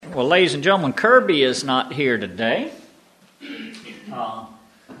Well, ladies and gentlemen, Kirby is not here today. In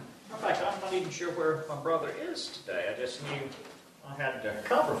fact, I'm not even sure where my brother is today. I just knew I had to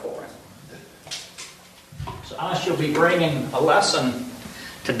cover for him. So I shall be bringing a lesson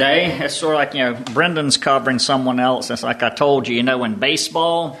today. It's sort of like, Brendan's covering someone else. It's like I told you, in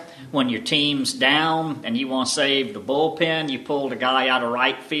baseball, when your team's down and you want to save the bullpen, you pull the guy out of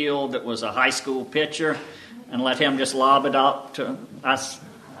right field that was a high school pitcher and let him just lob it up to us.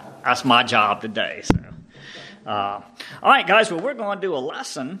 That's my job today. So, all right, guys. Well, we're going to do a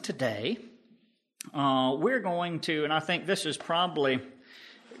lesson today. We're going to, and I think this is probably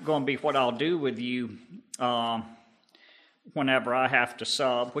going to be what I'll do with you whenever I have to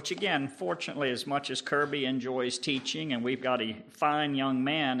sub. Which, again, fortunately, as much as Kirby enjoys teaching, and we've got a fine young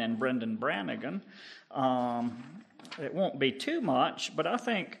man in Brendan Brannigan, it won't be too much. But I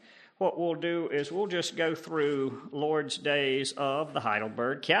think what we'll do is we'll just go through Lord's Days of the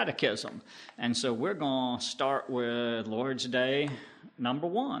Heidelberg Catechism. And so we're going to start with Lord's Day number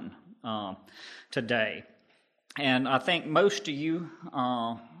 1 today. And I think most of you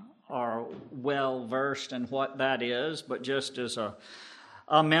are well versed in what that is, but just as a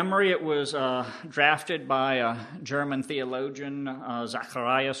memory, it was drafted by a German theologian,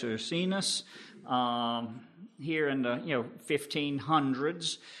 Zacharias Ursinus, here in the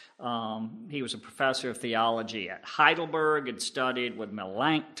 1500s. He was a professor of theology at Heidelberg, had studied with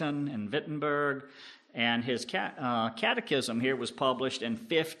Melanchthon in Wittenberg, and his catechism here was published in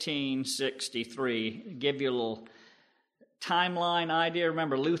 1563. Give you a little timeline idea.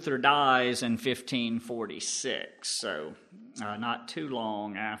 Remember, Luther dies in 1546, so not too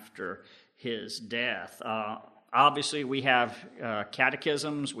long after his death. Obviously, we have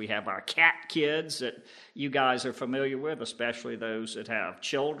catechisms. We have our cat kids that you guys are familiar with, especially those that have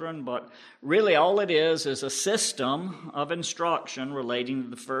children. But really all it is a system of instruction relating to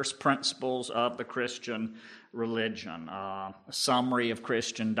the first principles of the Christian religion. A summary of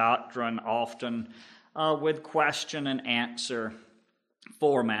Christian doctrine, often with question and answer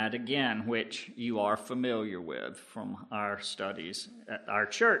format, again, which you are familiar with from our studies at our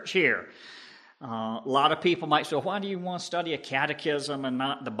church here. A lot of people might say, why do you want to study a catechism and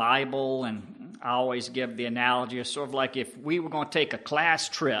not the Bible? And I always give the analogy, it's sort of like if we were going to take a class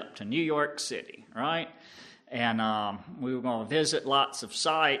trip to New York City, right? And we were going to visit lots of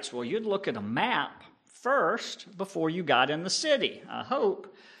sites. Well, you'd look at a map first before you got in the city, I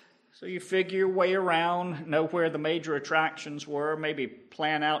hope. So you figure your way around, know where the major attractions were, maybe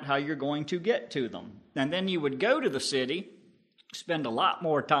plan out how you're going to get to them. And then you would go to the city, spend a lot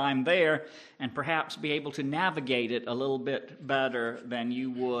more time there, and perhaps be able to navigate it a little bit better than you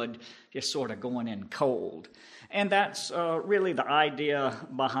would just sort of going in cold. And that's really the idea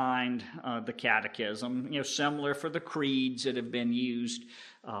behind the catechism, similar for the creeds that have been used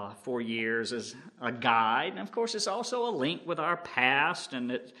for years as a guide. And of course, it's also a link with our past,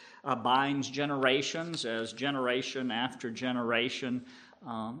 and it binds generations as generation after generation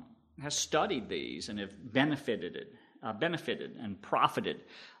has studied these and have benefited and profited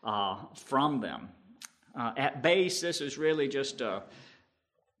from them. At base, this is really just a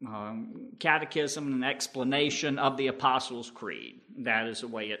catechism, an explanation of the Apostles' Creed. That is the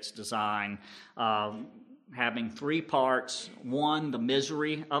way it's designed, having 3 parts. 1, the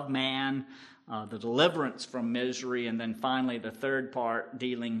misery of man, the deliverance from misery, and then finally the 3rd part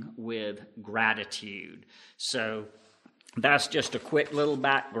dealing with gratitude. So that's just a quick little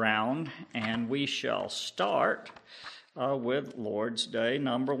background, and we shall start with Lord's Day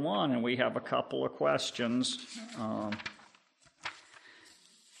number 1, and we have a couple of questions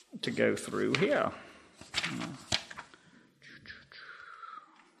to go through here.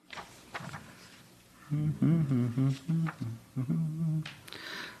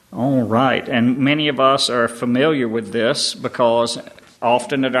 All right, and many of us are familiar with this because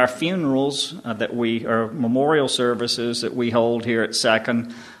often at our funerals or memorial services that we hold here at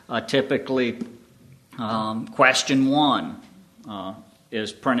Second, typically question 1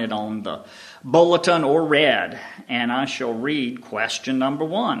 is printed on the bulletin or read, and I shall read question number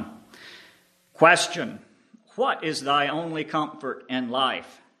 1. Question: what is thy only comfort in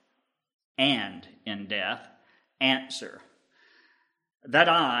life and in death? Answer: that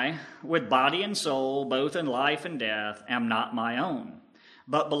I, with body and soul, both in life and death, am not my own,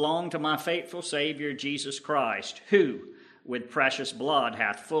 but belong to my faithful Savior Jesus Christ, who, with precious blood,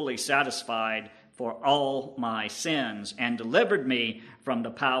 hath fully satisfied for all my sins, and delivered me from the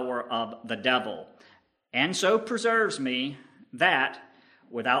power of the devil, and so preserves me, that,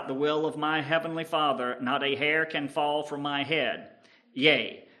 without the will of my heavenly Father, not a hair can fall from my head.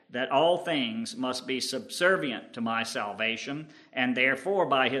 Yea, that all things must be subservient to my salvation, and therefore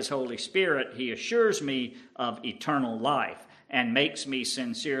by his Holy Spirit he assures me of eternal life and makes me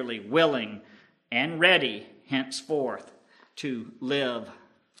sincerely willing and ready henceforth to live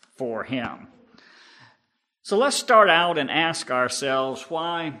for him. So let's start out and ask ourselves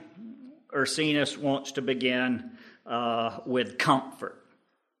why Ursinus wants to begin with comfort.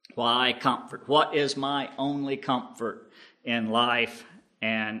 Why comfort? What is my only comfort in life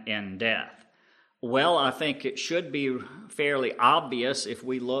and in death? Well, I think it should be fairly obvious if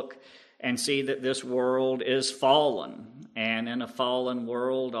we look and see that this world is fallen. And in a fallen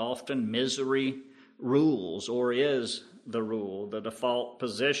world, often misery rules, or is the rule, the default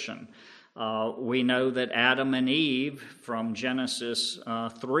position. We know that Adam and Eve from Genesis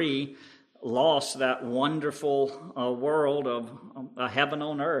 3 lost that wonderful world of a heaven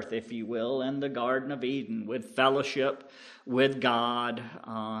on earth, if you will, in the Garden of Eden, with fellowship with God,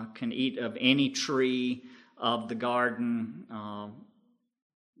 can eat of any tree of the garden,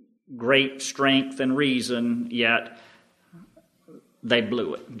 great strength and reason, yet they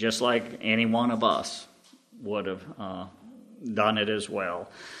blew it, just like any one of us would have done it as well.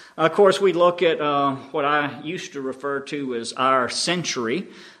 Of course, we look at what I used to refer to as our century,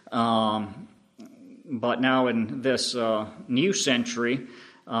 but now in this new century,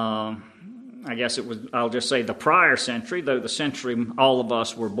 I guess I'll just say the prior century, though the century all of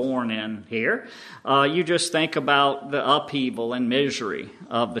us were born in here, you just think about the upheaval and misery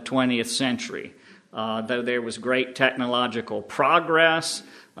of the 20th century. Though there was great technological progress,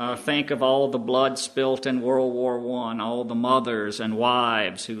 think of all the blood spilt in World War I, all the mothers and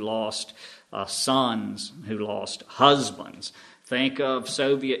wives who lost sons, who lost husbands. Think of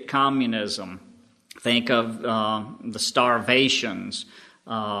Soviet communism. Think of the starvations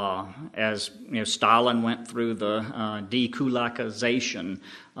as Stalin went through the dekulakization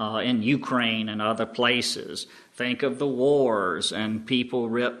in Ukraine and other places. Think of the wars and people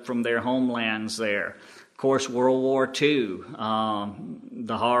ripped from their homelands there. Of course, World War II,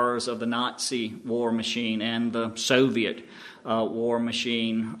 the horrors of the Nazi war machine and the Soviet war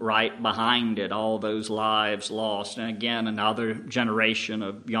machine right behind it, all those lives lost. And again, another generation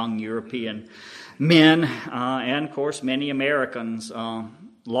of young European men, and of course many Americans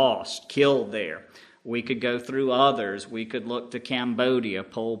lost, killed there. We could go through others. We could look to Cambodia,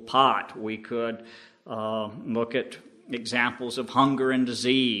 Pol Pot. We could look at examples of hunger and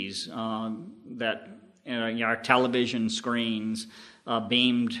disease that our television screens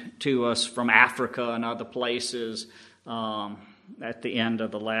beamed to us from Africa and other places at the end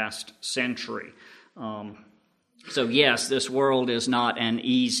of the last century. So yes, this world is not an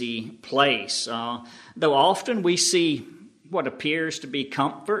easy place, though often we see what appears to be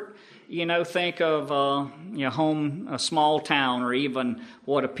comfort. Think of home, a small town, or even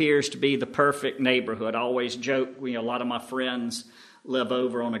what appears to be the perfect neighborhood. I always joke, a lot of my friends live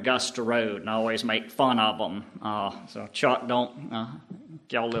over on Augusta Road, and I always make fun of them. So Chuck, don't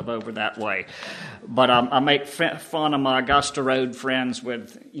y'all live over that way. But I make fun of my Augusta Road friends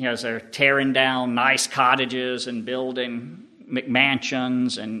with, as they're tearing down nice cottages and building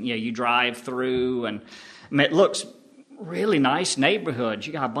McMansions, and you drive through, and it looks really nice neighborhoods.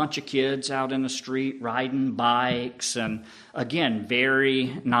 You got a bunch of kids out in the street riding bikes, and again,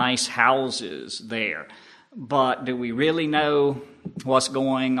 very nice houses there. But do we really know what's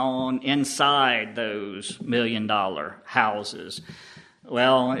going on inside those $1 million houses?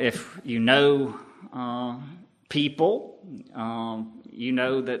 Well, if you know people, you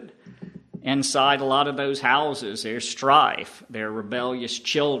know that inside a lot of those houses there's strife, there are rebellious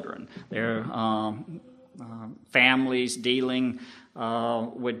children, there are families dealing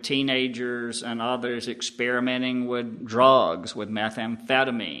with teenagers and others experimenting with drugs, with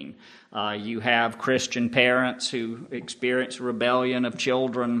methamphetamine. You have Christian parents who experience rebellion of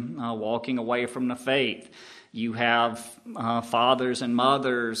children walking away from the faith. You have fathers and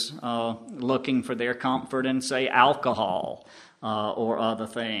mothers looking for their comfort in, say, alcohol or other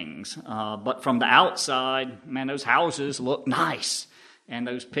things. But from the outside, man, those houses look nice, and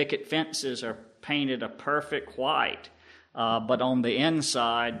those picket fences are painted a perfect white. But on the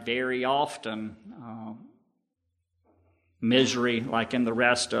inside, very often, misery, like in the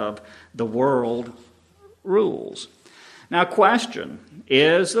rest of the world, rules. Now, question,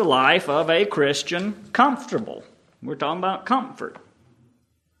 is the life of a Christian comfortable? We're talking about comfort.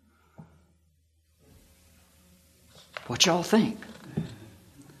 What y'all think?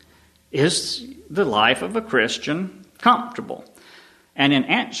 Is the life of a Christian comfortable? And in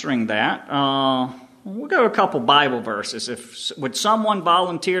answering that, we'll go to a couple Bible verses. Would someone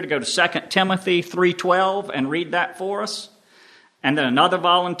volunteer to go to 2 Timothy 3:12 and read that for us? And then another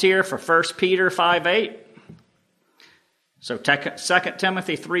volunteer for 1 Peter 5:8. So 2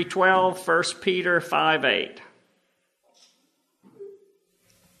 Timothy 3:12, 1 Peter 5:8.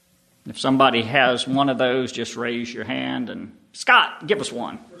 If somebody has one of those, just raise your hand. And Scott, give us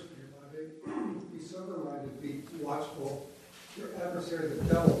one. 1 Peter 5:8. Be sober-minded, be watchful. Your adversary, the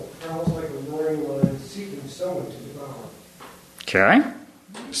devil, prowls like a roaring lion, seeking someone to devour. Okay.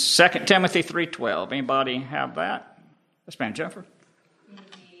 2 Timothy 3:12. Anybody have that? Yes, ma'am, Jennifer.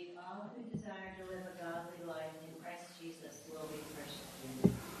 Indeed, all who desire to live a godly life in Christ Jesus will be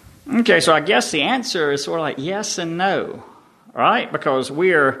persecuted. Okay, so I guess the answer is sort of like yes and no, right? Because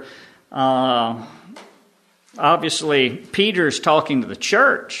we're obviously Peter's talking to the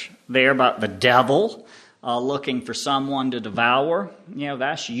church there about the devil looking for someone to devour. You know,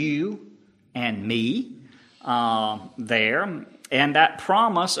 that's you and me there. And that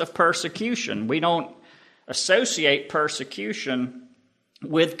promise of persecution. We don't associate persecution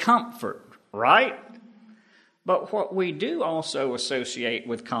with comfort, right? But what we do also associate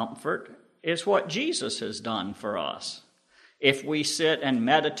with comfort is what Jesus has done for us. If we sit and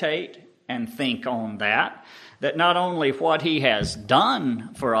meditate and think on that not only what he has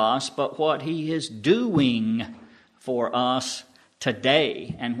done for us, but what he is doing for us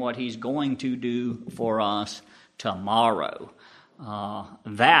today and what he's going to do for us tomorrow.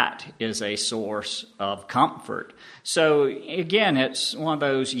 That is a source of comfort. So again, it's one of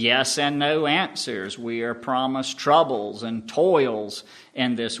those yes and no answers. We are promised troubles and toils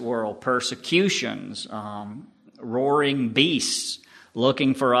in this world, persecutions, roaring beasts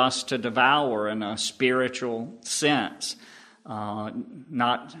looking for us to devour in a spiritual sense,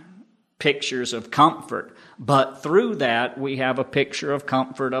 not pictures of comfort. But through that, we have a picture of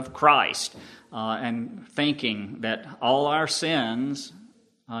comfort of Christ. And thinking that all our sins,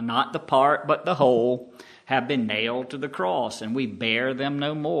 not the part but the whole, have been nailed to the cross, and we bear them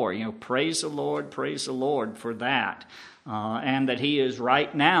no more. You know, praise the Lord for that. And that he is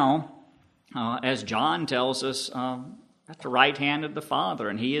right now, as John tells us, at the right hand of the Father,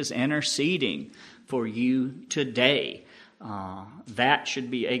 and he is interceding for you today. That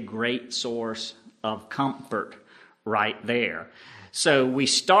should be a great source of comfort right there. So we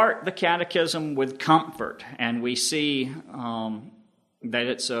start the Catechism with comfort, and we see that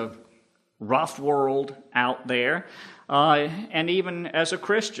it's a rough world out there. And even as a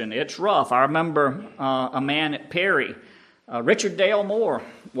Christian, it's rough. I remember a man at Perry, Richard Dale Moore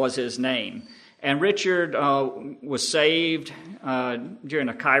was his name. And Richard was saved during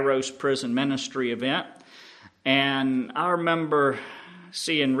a Kairos prison ministry event. And I remember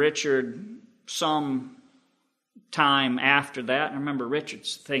seeing Richard some time after that. I remember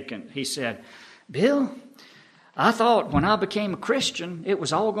Richard's thinking, he said, Bill, I thought when I became a Christian, it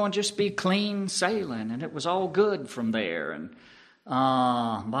was all going to just be clean sailing and it was all good from there. And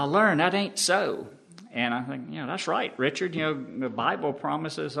I learned that ain't so. And I think, that's right, Richard. The Bible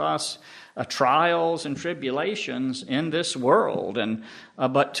promises us trials and tribulations in this world. And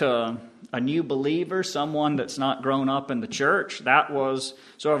but to a new believer, someone that's not grown up in the church, that was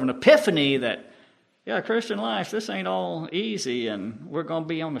sort of an epiphany that, Christian life, this ain't all easy and we're going to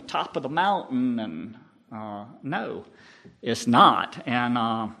be on the top of the mountain. And no, it's not.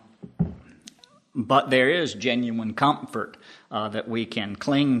 And but there is genuine comfort that we can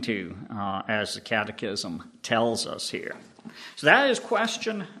cling to, as the Catechism tells us here. So that is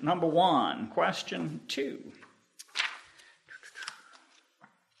question number 1. Question 2.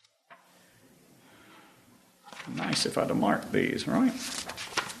 Nice if I'd have marked these, right?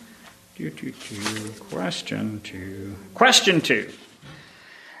 Question 2. Question 2.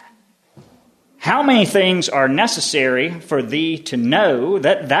 How many things are necessary for thee to know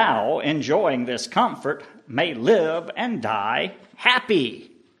that thou, enjoying this comfort, may live and die happy?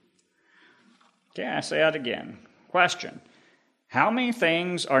 Okay, I say that again. Question. How many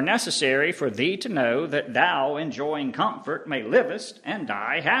things are necessary for thee to know that thou, enjoying comfort, may livest and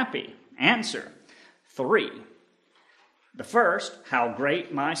die happy? Answer. 3. The first, how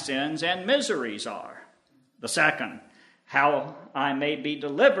great my sins and miseries are. The second, how I may be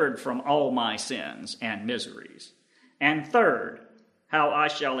delivered from all my sins and miseries. And third, how I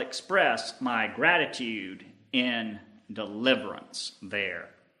shall express my gratitude in deliverance there.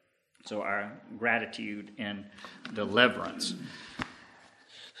 So our gratitude in deliverance.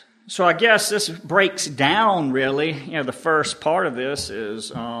 So I guess this breaks down really, the first part of this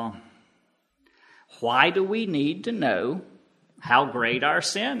is why do we need to know how great our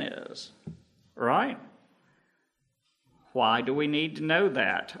sin is, right? Why do we need to know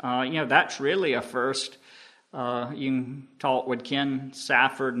that? That's really a first. You can talk with Ken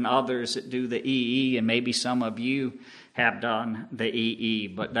Safford and others that do the EE, and maybe some of you have done the EE,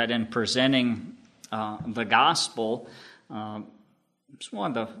 but that in presenting the gospel,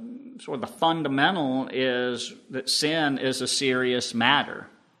 one of the fundamental is that sin is a serious matter,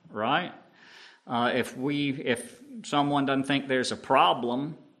 right? If someone doesn't think there's a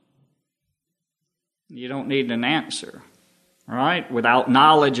problem, you don't need an answer, right? Without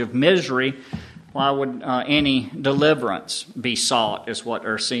knowledge of misery, why would any deliverance be sought, is what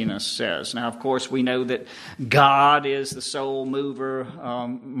Ursinus says. Now, of course, we know that God is the sole mover,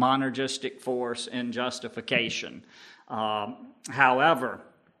 monergistic force in justification. However,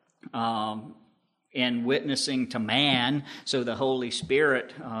 in witnessing to man, so the Holy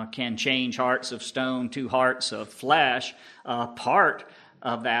Spirit can change hearts of stone to hearts of flesh, part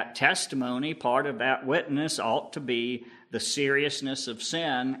of that testimony, part of that witness ought to be the seriousness of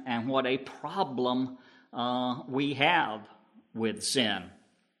sin and what a problem we have with sin.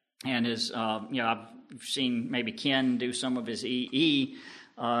 And as I've seen maybe Ken do some of his EE.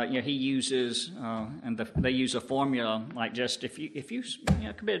 He uses and they use a formula like just if you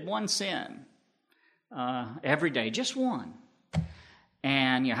committed one sin every day, just one,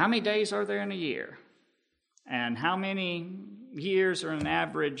 and how many days are there in a year, and how many years are in an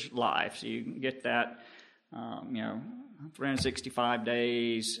average life, so you get that 365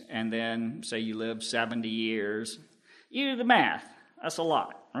 days, and then say you live 70 years. You do the math. That's a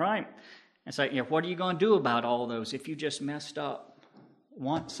lot, right? And so, what are you going to do about all those if you just messed up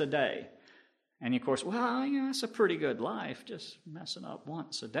once a day? And of course, that's a pretty good life, just messing up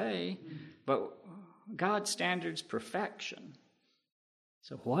once a day. But God's standard's perfection.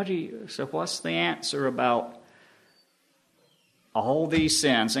 So what's the answer about all these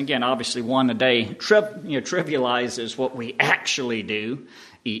sins? Again, obviously, one a day trivializes what we actually do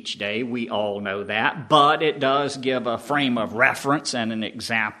each day. We all know that, but it does give a frame of reference and an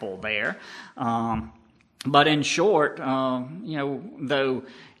example there. But in short, though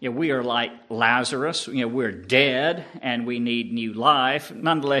we are like Lazarus, we're dead and we need new life.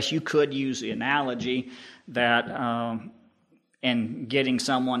 Nonetheless, you could use the analogy that in getting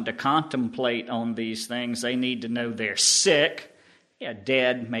someone to contemplate on these things, they need to know they're sick.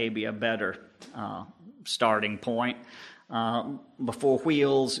 Dead may be a better starting point. Before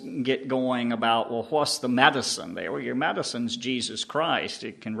wheels get going about, what's the medicine there? Well, your medicine's Jesus Christ.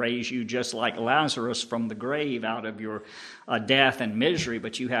 It can raise you just like Lazarus from the grave out of your death and misery,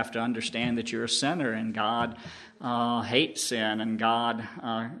 but you have to understand that you're a sinner, and God hates sin, and God,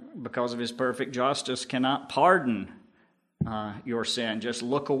 because of His perfect justice, cannot pardon your sin. Just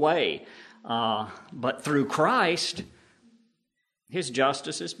look away. But through Christ, His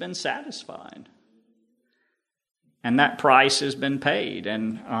justice has been satisfied. And that price has been paid.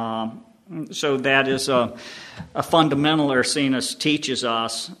 And so that is a fundamental. Ursinus teaches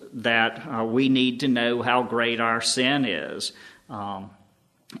us that we need to know how great our sin is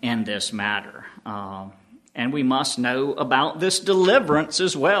in this matter. And we must know about this deliverance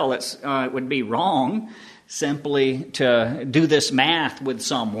as well. It would be wrong simply to do this math with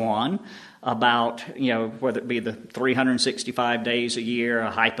someone about, whether it be the 365 days a year,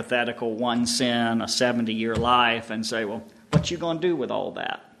 a hypothetical one sin, a 70-year life, and say, well, what you going to do with all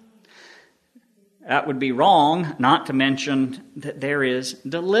that? That would be wrong, not to mention that there is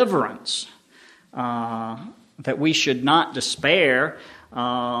deliverance, that we should not despair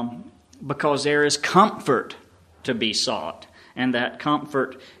because there is comfort to be sought. And that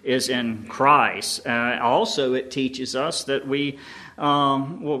comfort is in Christ. Also, it teaches us that we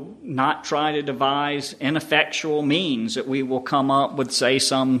will not try to devise ineffectual means, that we will come up with, say,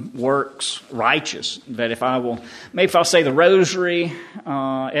 some works righteous. That if I'll say the rosary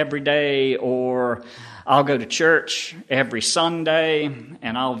every day, or I'll go to church every Sunday,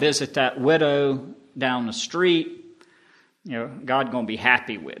 and I'll visit that widow down the street, God's going to be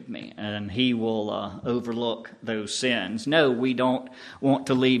happy with me, and He will overlook those sins. No, we don't want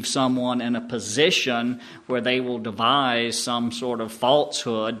to leave someone in a position where they will devise some sort of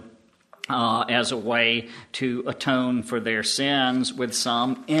falsehood as a way to atone for their sins with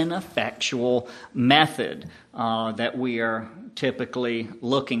some ineffectual method that we are typically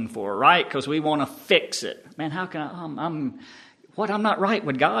looking for, right? Because we want to fix it. Man, how can I'm not right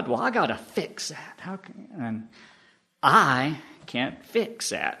with God? Well, I got to fix that. And I can't fix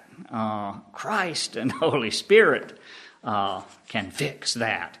that. Christ and the Holy Spirit can fix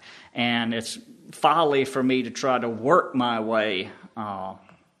that. And it's folly for me to try to work my way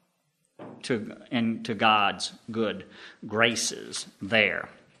into God's good graces there.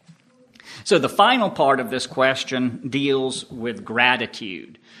 So the final part of this question deals with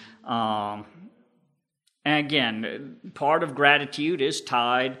gratitude. And again, part of gratitude is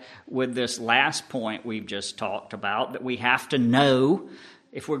tied with this last point we've just talked about, that we have to know,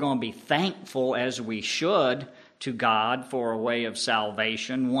 if we're going to be thankful as we should to God for a way of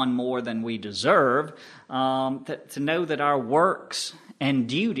salvation, one more than we deserve, to know that our works and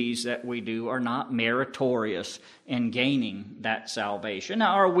duties that we do are not meritorious in gaining that salvation.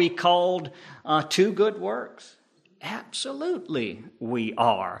 Now, are we called to good works? Absolutely we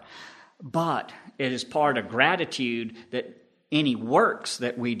are. But it is part of gratitude that any works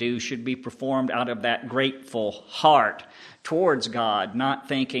that we do should be performed out of that grateful heart towards God, not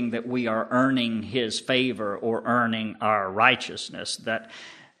thinking that we are earning His favor or earning our righteousness. That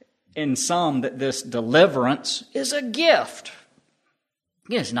in sum, that this deliverance is a gift.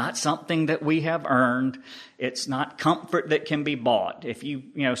 It's not something that we have earned. It's not comfort that can be bought. If you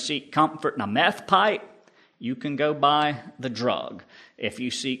seek comfort in a meth pipe, you can go buy the drug. If you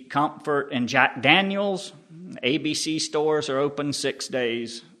seek comfort in Jack Daniels, ABC stores are open 6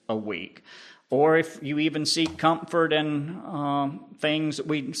 days a week. Or if you even seek comfort in things that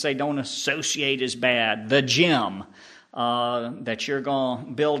we say don't associate as bad, the gym, that you're going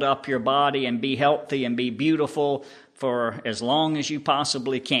to build up your body and be healthy and be beautiful for as long as you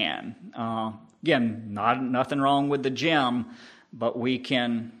possibly can. Again, nothing wrong with the gym, but we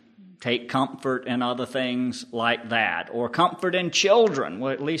can take comfort in other things like that. Or comfort in children.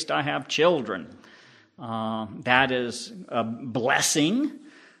 Well, at least I have children. That is a blessing.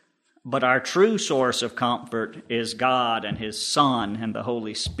 But our true source of comfort is God and His Son and the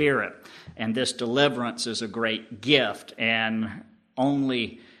Holy Spirit. And this deliverance is a great gift. And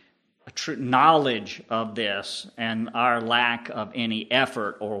only a true knowledge of this and our lack of any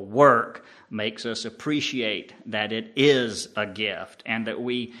effort or work makes us appreciate that it is a gift, and that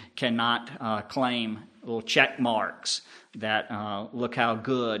we cannot claim little check marks that look how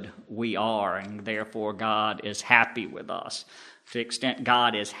good we are, and therefore God is happy with us. To the extent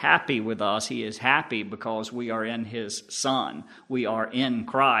God is happy with us, He is happy because we are in His Son. We are in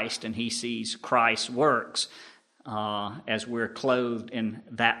Christ, and He sees Christ's works as we're clothed in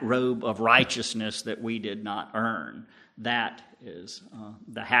that robe of righteousness that we did not earn. That is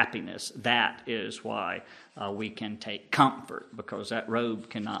the happiness. That is why we can take comfort, because that robe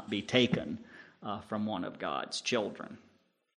cannot be taken from one of God's children.